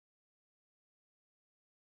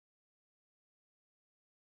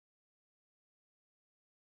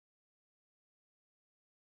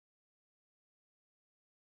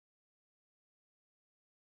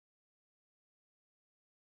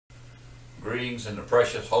Greetings in the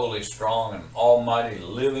precious, holy, strong, and almighty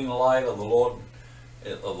living light of the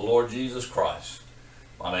Lord Jesus Christ.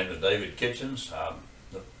 My name is David Kitchens. I'm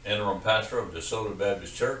the interim pastor of DeSoto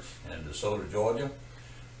Baptist Church in DeSoto, Georgia.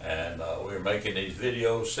 And we're making these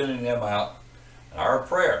videos, sending them out. And our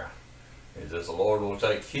prayer is that the Lord will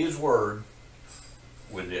take His Word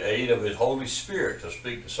with the aid of His Holy Spirit to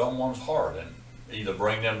speak to someone's heart and either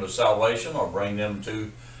bring them to salvation or bring them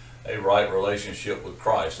to a right relationship with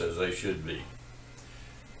Christ as they should be.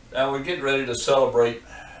 Now we're getting ready to celebrate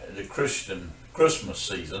the Christian Christmas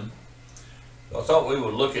season. I thought we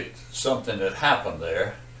would look at something that happened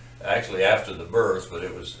there, actually after the birth, but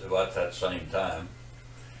it was about that same time.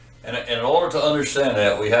 And in order to understand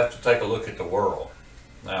that, we have to take a look at the world.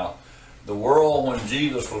 Now, the world when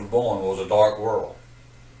Jesus was born was a dark world.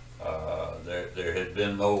 There had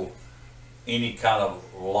been no any kind of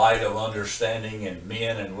light of understanding in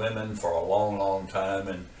men and women for a long, long time,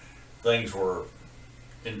 and things were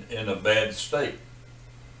in a bad state.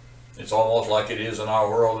 It's almost like it is in our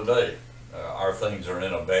world today. Our things are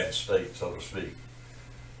in a bad state, so to speak.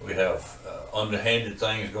 We have underhanded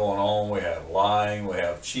things going on. We have lying, we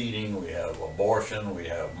have cheating, we have abortion, we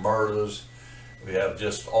have murders, we have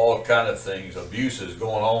just all kind of things, abuses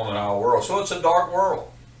going on in our world. So it's a dark world.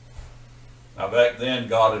 Now back then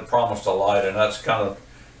God had promised a light, and that's kind of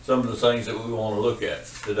some of the things that we want to look at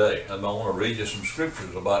today. And I want to read you some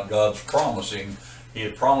scriptures about God's promising. He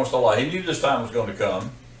had promised a light. He knew this time was going to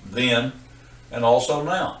come, then and also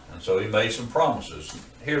now. And so He made some promises.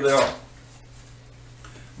 Here they are.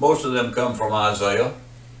 Most of them come from Isaiah.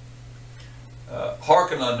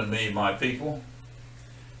 Hearken unto me, my people,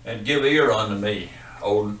 and give ear unto me,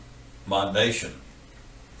 O my nation.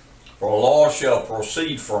 For a law shall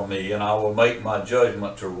proceed from me, and I will make my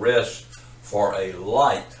judgment to rest for a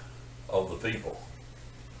light of the people.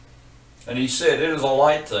 And He said, It is a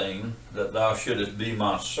light thing that thou shouldest be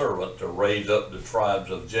my servant to raise up the tribes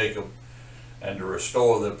of Jacob and to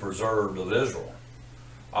restore the preserved of Israel.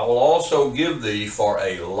 I will also give thee for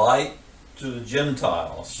a light to the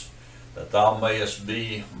Gentiles, that thou mayest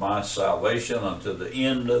be my salvation unto the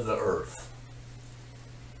end of the earth.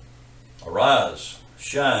 Arise,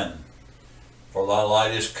 shine, for thy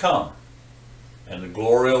light is come, and the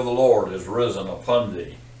glory of the Lord is risen upon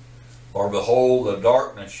thee. For behold, the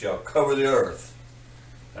darkness shall cover the earth,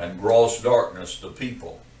 and gross darkness the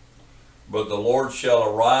people. But the Lord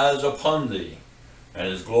shall arise upon thee, and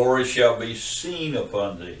His glory shall be seen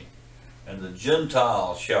upon thee. And the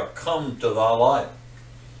Gentiles shall come to thy light,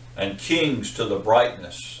 and kings to the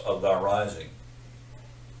brightness of thy rising.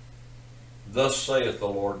 Thus saith the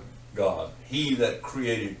Lord God, He that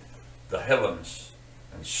created the heavens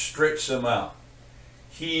and stretched them out,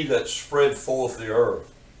 He that spread forth the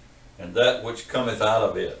earth, and that which cometh out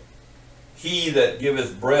of it, He that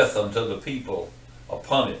giveth breath unto the people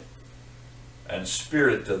upon it, and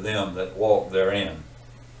spirit to them that walk therein.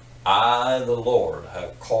 I, the Lord,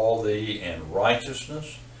 have called thee in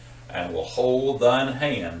righteousness, and will hold thine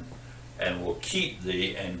hand, and will keep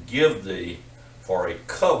thee, and give thee for a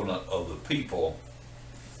covenant of the people,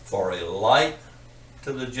 for a light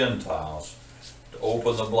to the Gentiles, to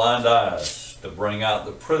open the blind eyes, to bring out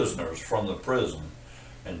the prisoners from the prison,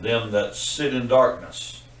 and them that sit in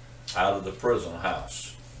darkness out of the prison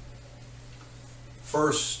house.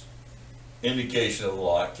 First indication of the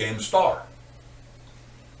light came a star.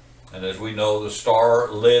 And as we know, the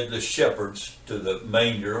star led the shepherds to the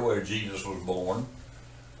manger where Jesus was born.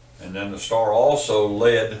 And then the star also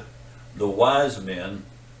led the wise men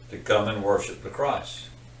to come and worship the Christ.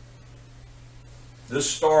 This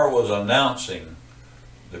star was announcing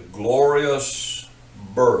the glorious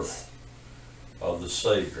birth of the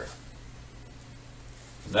Savior.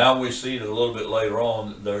 Now we see that a little bit later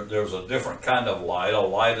on, there's a different kind of light. A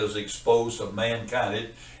light is exposed to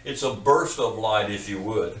mankind. It's a burst of light, if you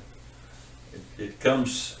would. It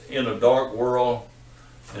comes in a dark world,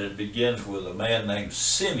 and it begins with a man named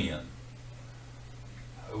Simeon,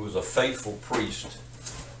 who was a faithful priest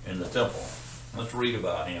in the temple. Let's read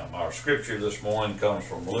about him. Our scripture this morning comes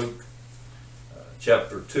from Luke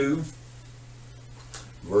chapter 2,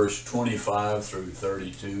 verse 25 through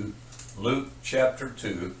 32. Luke chapter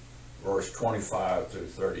 2, verse 25 through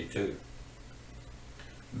 32.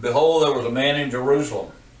 Behold, there was a man in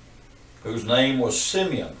Jerusalem whose name was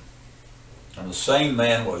Simeon, and the same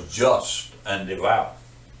man was just and devout,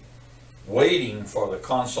 waiting for the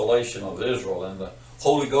consolation of Israel, and the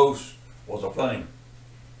Holy Ghost was upon him.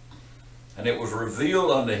 And it was revealed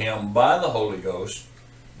unto him by the Holy Ghost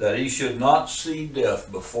that he should not see death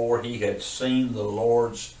before he had seen the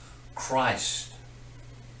Lord's Christ.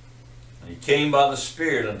 And he came by the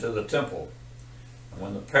Spirit unto the temple. And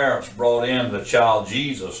when the parents brought in the child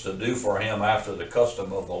Jesus to do for him after the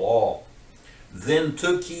custom of the law, then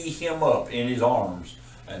took he him up in his arms,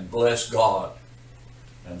 and blessed God,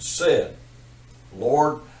 and said,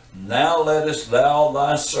 Lord, now lettest thou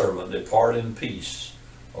thy servant depart in peace,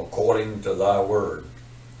 according to thy word.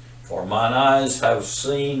 For mine eyes have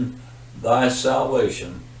seen thy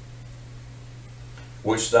salvation,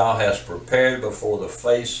 which thou hast prepared before the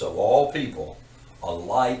face of all people, a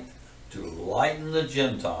light to lighten the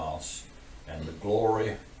Gentiles, and the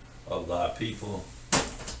glory of thy people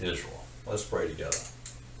Israel. Let's pray together.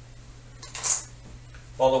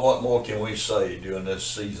 Father, what more can we say during this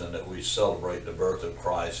season that we celebrate the birth of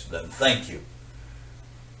Christ than thank you.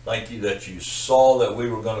 Thank you that you saw that we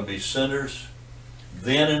were going to be sinners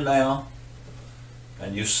then and now,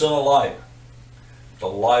 and you sent a light to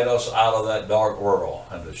light us out of that dark world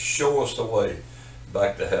and to show us the way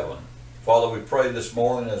back to heaven. Father, we pray this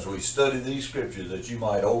morning as we study these scriptures that you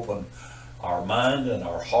might open our mind and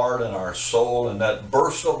our heart and our soul, and that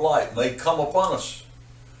burst of light may come upon us.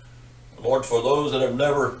 Lord, for those that have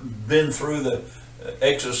never been through the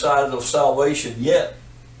exercise of salvation yet,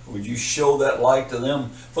 would you show that light to them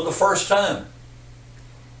for the first time?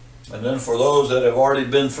 And then for those that have already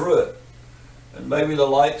been through it, and maybe the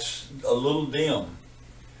light's a little dim,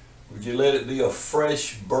 would you let it be a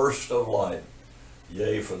fresh burst of light,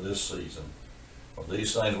 yea, for this season? Of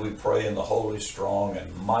these things we pray in the holy, strong,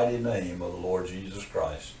 and mighty name of the Lord Jesus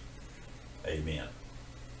Christ. Amen.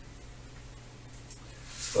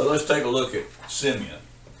 Well, let's take a look at Simeon.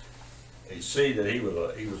 You see that he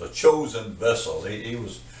was a chosen vessel. He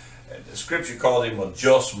was, the scripture calls him a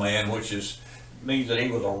just man, which means that he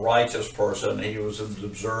was a righteous person. He was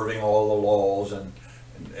observing all the laws and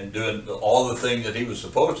doing all the things that he was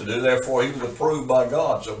supposed to do. Therefore, he was approved by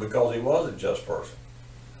God. So because he was a just person.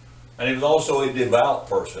 And he was also a devout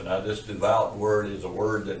person. Now, this devout word is a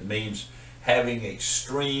word that means having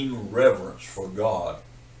extreme reverence for God.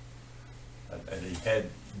 And he had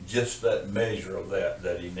just that measure of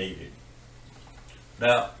that he needed.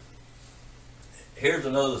 Now, here's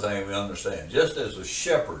another thing we understand. Just as the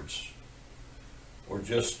shepherds were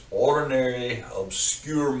just ordinary,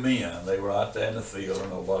 obscure men, they were out there in the field and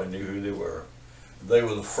nobody knew who they were. They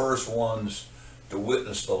were the first ones to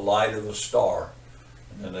witness the light of the star,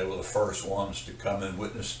 and then they were the first ones to come and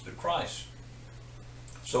witness to Christ.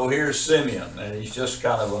 So here's Simeon, and he's just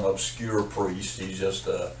kind of an obscure priest. He's just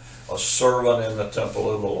a servant in the temple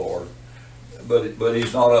of the Lord. But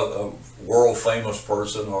he's not a world famous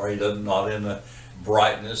person, or he's not in the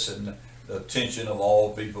brightness and the attention of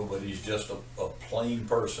all people, but he's just a plain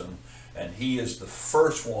person, and he is the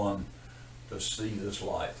first one to see this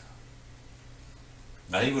light.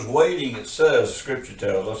 Now he was waiting, it says, scripture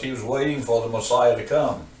tells us, he was waiting for the Messiah to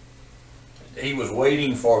come. He was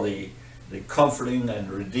waiting for the comforting and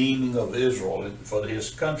redeeming of Israel for his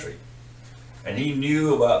country. And he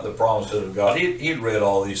knew about the promises of God. He'd read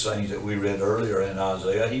all these things that we read earlier in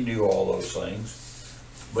Isaiah. He knew all those things.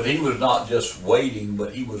 But he was not just waiting,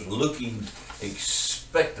 but he was looking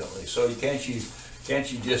expectantly. So can't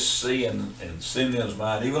you just see in Simeon's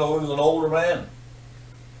mind, even though he was an older man,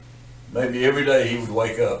 maybe every day he would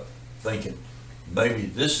wake up thinking, maybe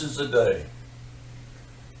this is the day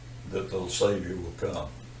that the Savior will come.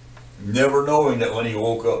 Never knowing that when he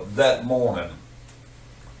woke up that morning,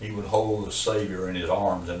 he would hold the Savior in his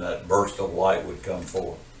arms and that burst of light would come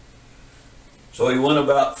forth. So he went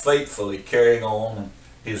about faithfully carrying on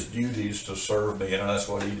his duties to serve me, and that's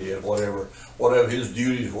what he did. Whatever his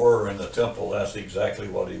duties were in the temple, that's exactly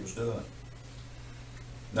what he was doing.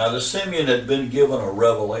 Now the Simeon had been given a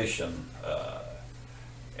revelation,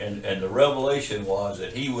 and the revelation was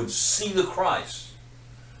that he would see the Christ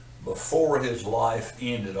before his life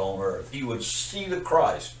ended on earth. He would see the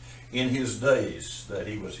Christ in his days that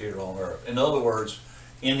he was here on earth. In other words,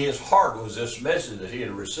 in his heart was this message that he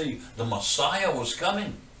had received. The Messiah was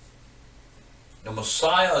coming. The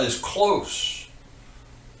Messiah is close.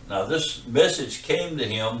 Now this message came to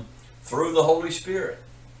him through the Holy Spirit.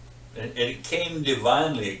 And it came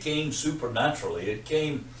divinely, it came supernaturally, it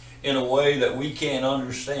came in a way that we can't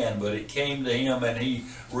understand, but it came to him and he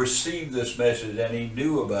received this message and he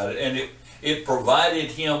knew about it, and it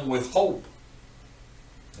provided him with hope.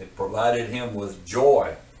 It provided him with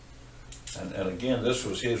joy. And again, this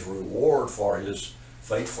was his reward for his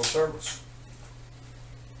faithful service.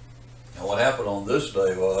 And what happened on this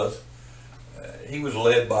day was, he was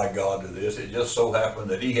led by God to this. It just so happened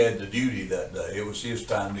that he had the duty that day. It was his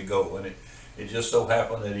time to go. And it just so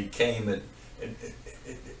happened that he came at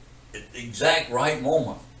the exact right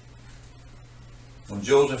moment. When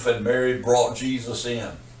Joseph and Mary brought Jesus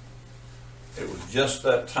in, It was just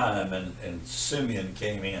that time, and Simeon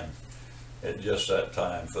came in at just that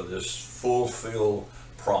time for this fulfilled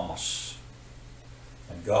promise.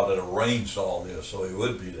 And God had arranged all this so he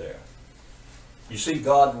would be there. You see,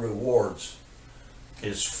 God rewards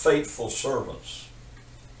his faithful servants.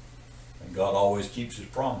 And God always keeps his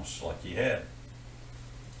promise like he had.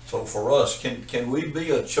 So for us, can we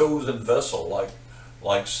be a chosen vessel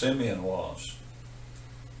like Simeon was?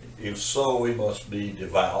 If so, we must be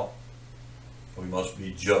devout. We must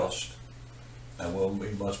be just. And we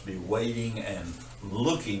must be waiting and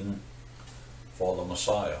looking for the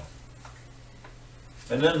Messiah.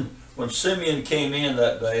 And then when Simeon came in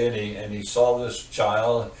that day and he saw this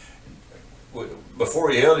child, before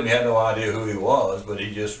he held him, he had no idea who he was, but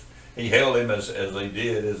he held him as they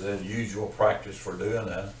did, as their usual practice for doing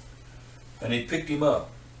that. And he picked him up.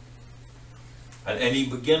 And he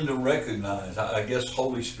began to recognize, I guess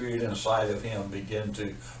Holy Spirit inside of him began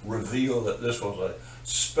to reveal that this was a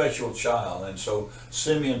special child. And so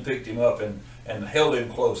Simeon picked him up and held him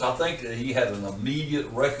close. I think that he had an immediate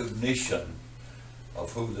recognition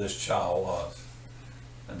of who this child was.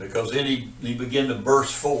 And because then he began to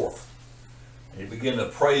burst forth. He began to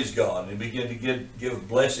praise God. And he began to give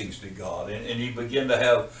blessings to God. And he began to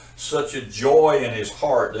have such a joy in his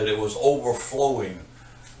heart that it was overflowing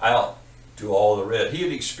out to all the rest. He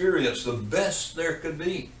had experienced the best there could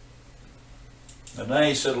be. And now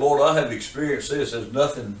he said, Lord, I have experienced this. There's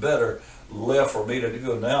nothing better left for me to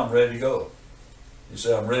do. Now I'm ready to go. He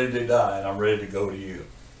said, I'm ready to die and I'm ready to go to you.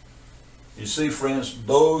 You see, friends,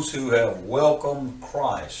 those who have welcomed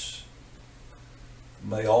Christ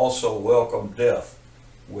may also welcome death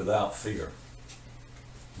without fear,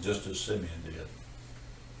 just as Simeon did.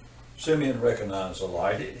 Simeon recognized the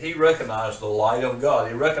light. He recognized the light of God.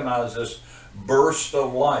 He recognized this burst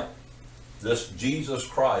of light, this Jesus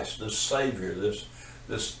Christ, this Savior,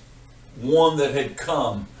 this one that had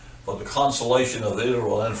come for the consolation of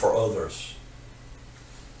Israel and for others.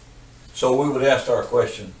 So we would ask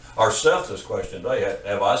ourselves this question today: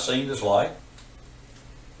 have I seen this light?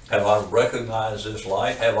 Have I recognized this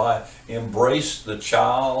light? Have I embraced the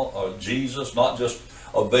child of Jesus, not just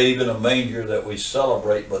a babe in a manger that we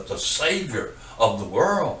celebrate, but the Savior of the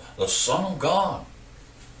world, the Son of God?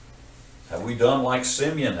 Have we done like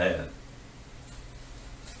Simeon had?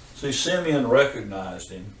 See, Simeon recognized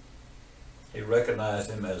him. He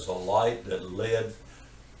recognized him as the light that led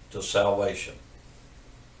to salvation.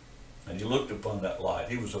 And he looked upon that light.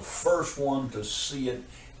 He was the first one to see it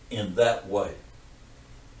in that way.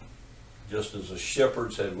 Just as the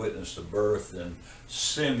shepherds had witnessed the birth, and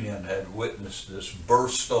Simeon had witnessed this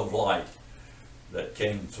burst of light that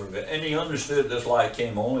came through it. And he understood this light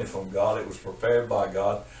came only from God. It was prepared by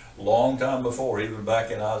God long time before, even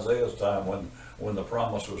back in Isaiah's time when the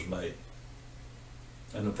promise was made.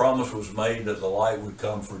 And the promise was made that the light would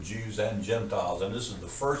come for Jews and Gentiles. And this is the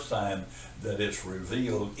first time that it's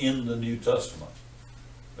revealed in the New Testament,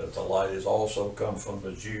 that the light has also come from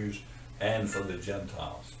the Jews and for the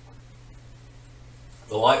Gentiles.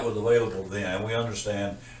 The light was available then, and we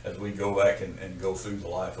understand as we go back and go through the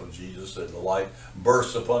life of Jesus that the light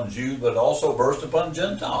burst upon Jews, but also burst upon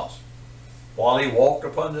Gentiles while he walked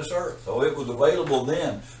upon this earth. So it was available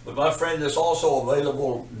then, but my friend, it's also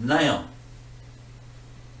available now.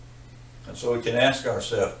 And so we can ask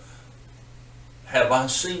ourselves, have I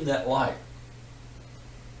seen that light?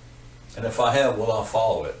 And if I have, will I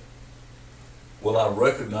follow it? Will I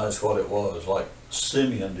recognize what it was, like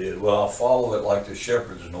Simeon did? Will I follow it like the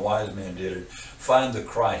shepherds and the wise men did? Find the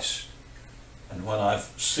Christ. And when I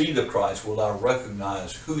see the Christ, will I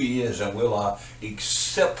recognize who he is, and will I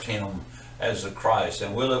accept him as the Christ?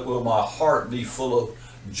 And will my heart be full of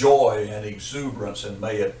joy and exuberance, and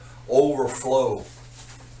may it overflow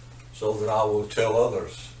so that I will tell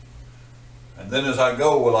others? And then as I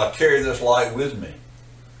go, will I carry this light with me?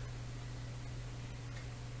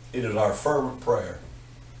 It is our fervent prayer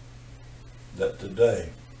that today,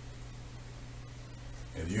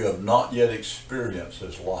 if you have not yet experienced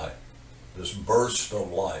this light, this burst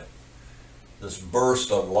of light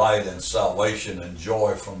and salvation and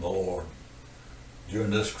joy from the Lord during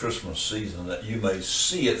this Christmas season, that you may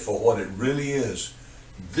see it for what it really is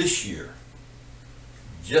this year,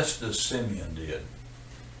 just as Simeon did,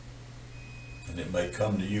 and it may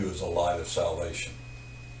come to you as a light of salvation.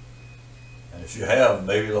 And if you have,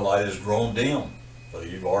 maybe the light has grown dim. So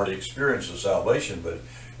you've already experienced the salvation, but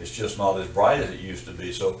it's just not as bright as it used to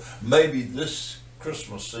be. So maybe this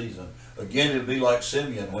Christmas season, again, it'd be like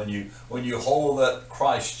Simeon, when you hold that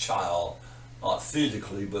Christ child, not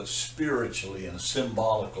physically, but spiritually and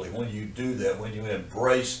symbolically. When you do that, when you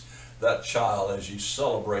embrace that child as you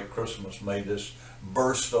celebrate Christmas, may this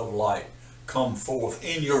burst of light come forth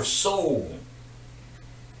in your soul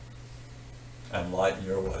and lighten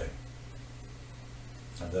your way.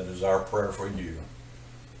 And that is our prayer for you.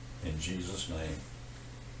 In Jesus' name,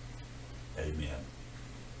 amen.